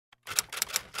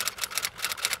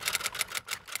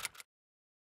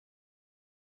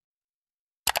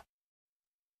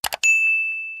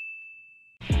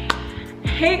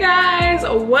Hey guys,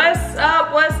 what's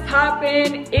up? What's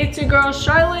poppin'? It's your girl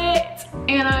Charlotte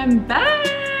and I'm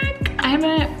back. I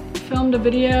haven't filmed a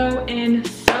video in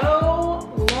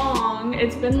so long.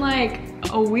 It's been like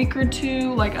a week or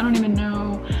two, like I don't even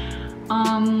know.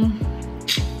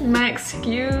 My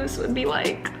excuse would be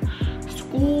like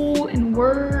school and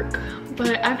work,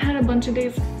 but I've had a bunch of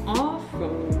days off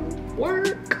from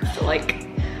work, so like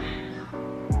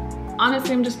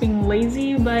honestly I'm just being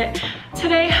lazy. But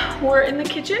today we're in the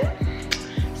kitchen,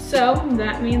 so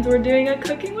that means we're doing a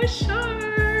cooking with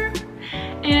CHAR.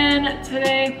 And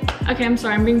today, okay, I'm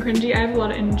sorry, I'm being cringy. I have a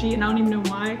lot of energy and I don't even know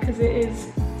why, because it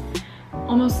is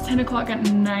almost 10 o'clock at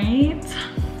night.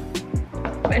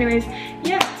 But anyways,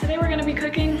 yeah, today we're gonna be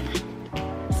cooking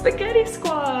spaghetti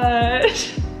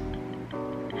squash.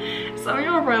 Some of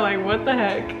you are probably like, what the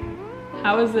heck?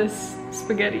 How is this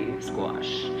spaghetti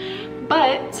squash?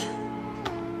 But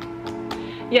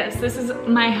yes, this is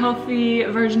my healthy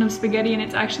version of spaghetti and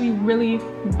it's actually really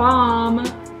bomb.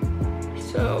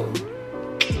 So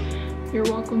you're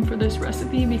welcome for this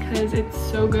recipe because it's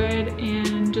so good,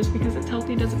 and just because it's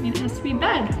healthy doesn't mean it has to be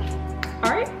bad.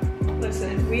 All right,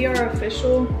 listen, we are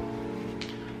official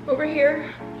over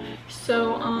here.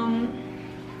 So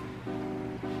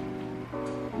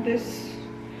this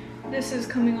is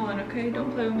coming on, okay?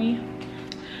 Don't play with me.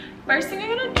 First thing I'm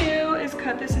gonna do is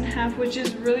cut this in half, which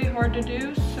is really hard to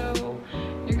do, so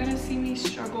you're gonna see me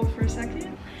struggle for a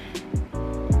second.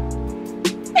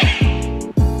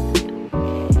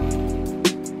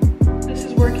 This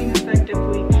is working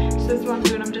effectively. So this is what I'm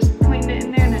doing. I'm just putting it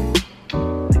in there and then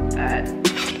like that.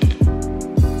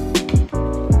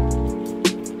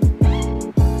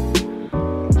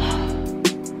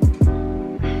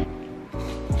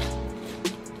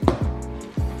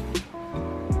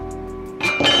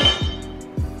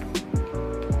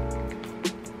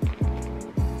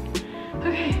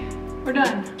 We're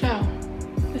done. So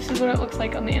this is what it looks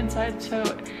like on the inside. So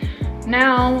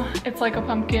now it's like a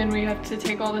pumpkin. We have to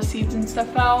take all the seeds and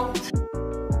stuff out.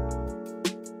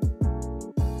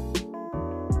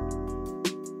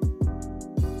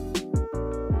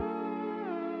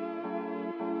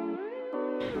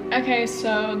 Okay,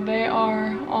 so they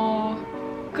are all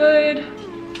good.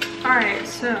 All right,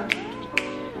 so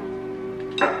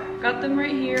got them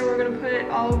right here. We're gonna put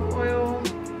olive oil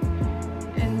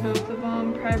in both of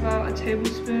them, probably about a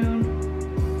tablespoon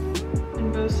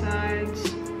in both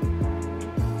sides.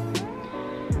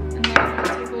 And then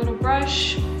take a little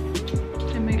brush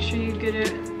and make sure you get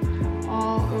it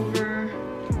all over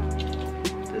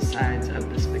the sides of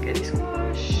the spaghetti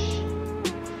squash.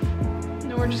 And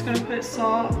then we're just gonna put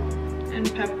salt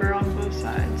and pepper on both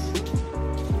sides.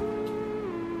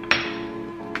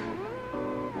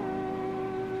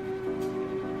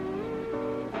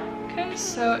 Okay,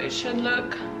 so it should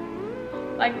look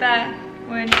like that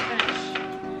when it's finished.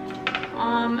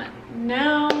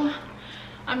 Now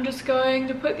I'm just going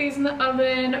to put these in the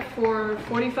oven for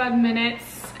 45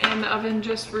 minutes, and the oven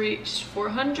just reached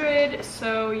 400.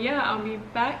 So yeah, I'll be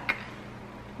back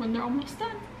when they're almost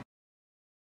done.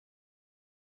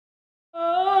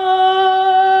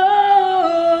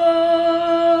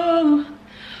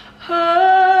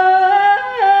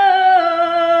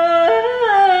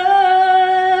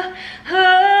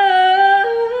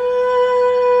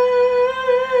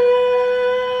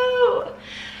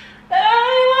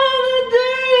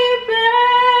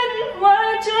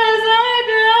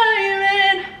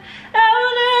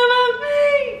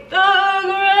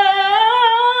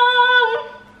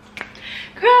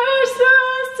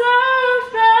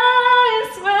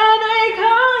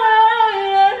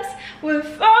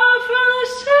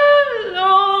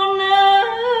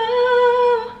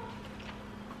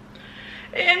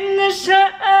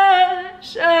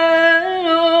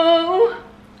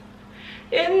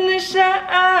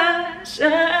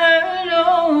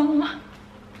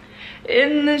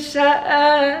 In the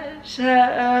shallow,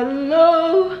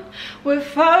 we're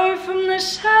far from the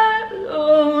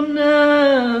shallow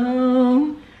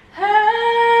now.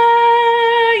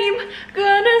 I'm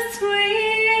gonna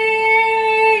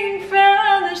swing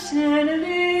from the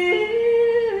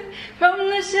chandelier, from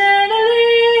the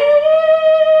chandelier.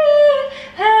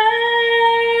 I'm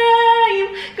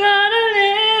gonna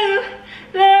live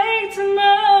like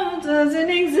tomorrow doesn't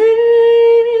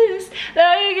exist,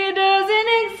 like it doesn't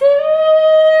exist.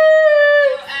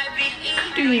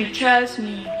 Do you trust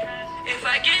me? If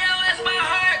I get you as my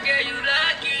heart, girl, you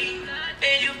lucky.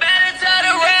 And you better tell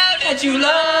the world that you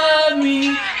love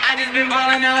me. I just been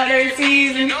balling out every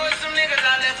season. Know some niggas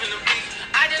I left in the beat.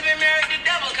 I just been married to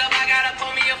double cup. I gotta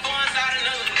pull me a four inside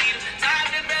another leader. Time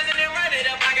to bezel and run it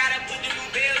up. I gotta put the new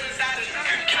bills inside of the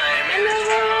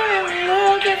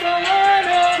looking for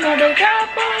water.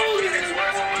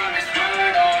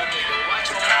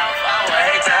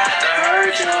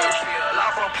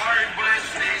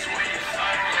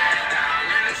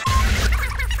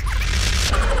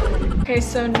 Okay,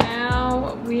 so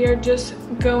now we are just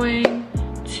going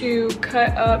to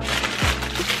cut up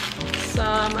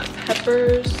some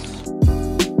peppers.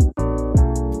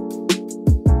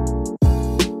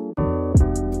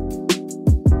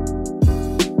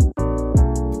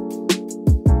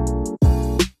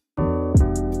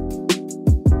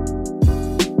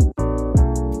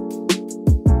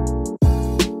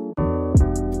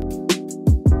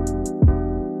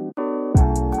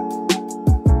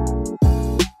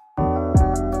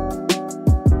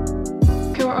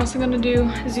 We're also gonna do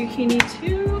zucchini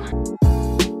too.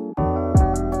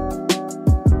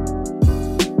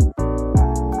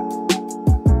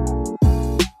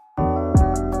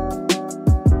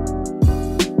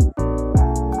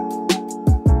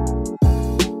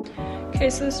 Okay,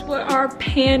 so this is what our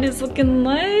pan is looking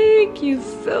like. You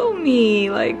feel me?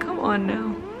 Like, come on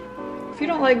now. If you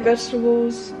don't like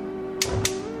vegetables,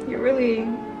 you're really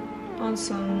on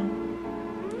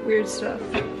some weird stuff.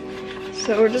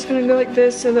 So we're just gonna go like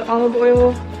this so the olive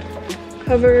oil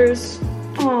covers.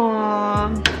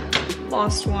 Aww,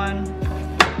 lost one.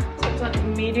 So it's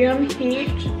on medium heat.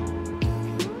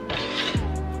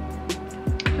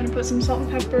 I'm gonna put some salt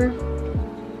and pepper.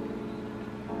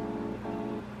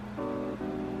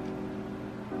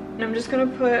 And I'm just gonna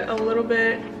put a little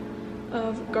bit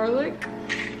of garlic.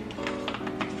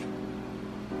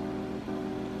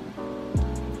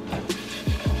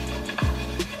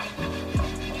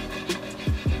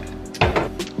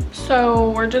 So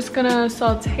we're just gonna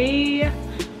saute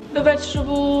the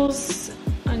vegetables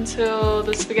until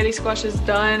the spaghetti squash is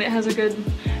done. It has a good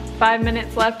 5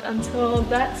 minutes left until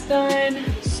that's done.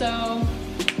 So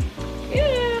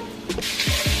yeah.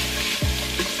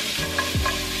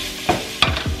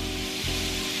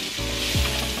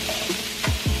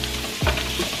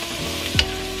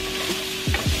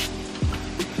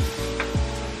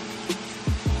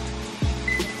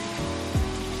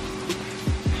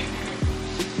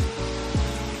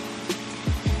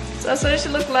 So that's what it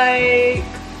should look like.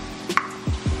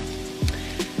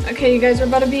 Okay, you guys are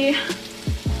about to be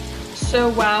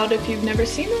so wowed if you've never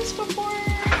seen this before.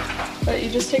 But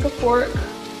you just take a fork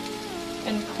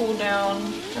and pull down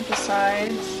at the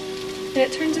sides, and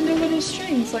it turns into little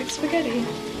strings like spaghetti.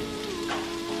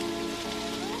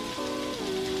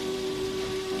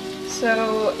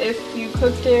 So if you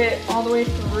cooked it all the way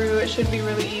through, it should be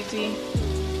really easy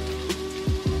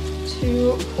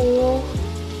to pull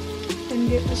and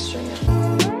get the string out.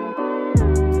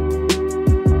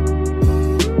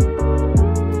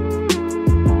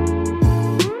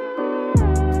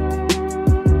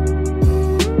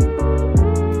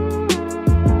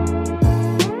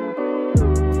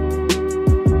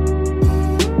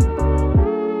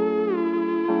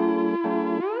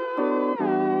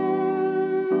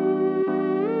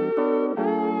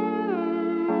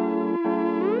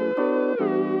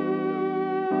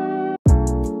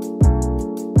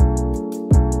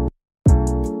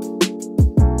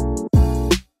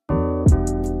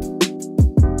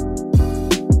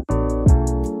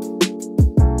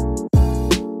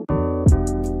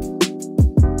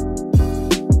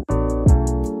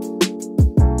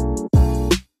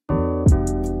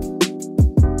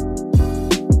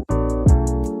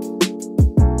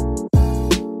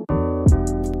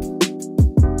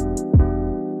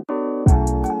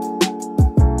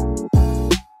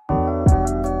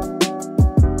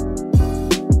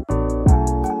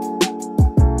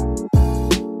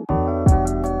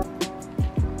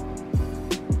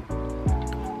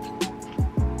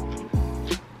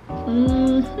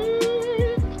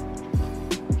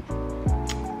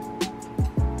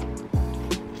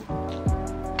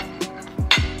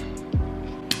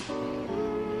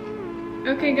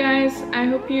 Okay guys, I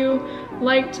hope you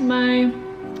liked my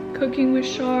Cooking with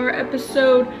Char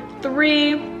episode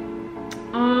 3.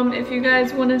 If you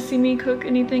guys want to see me cook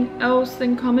anything else,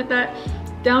 then comment that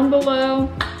down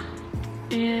below.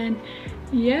 And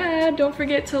yeah, don't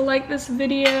forget to like this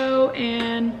video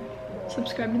and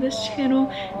subscribe to this channel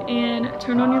and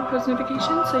turn on your post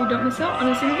notifications so you don't miss out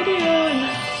on a single video. And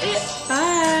that's it.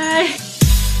 Bye.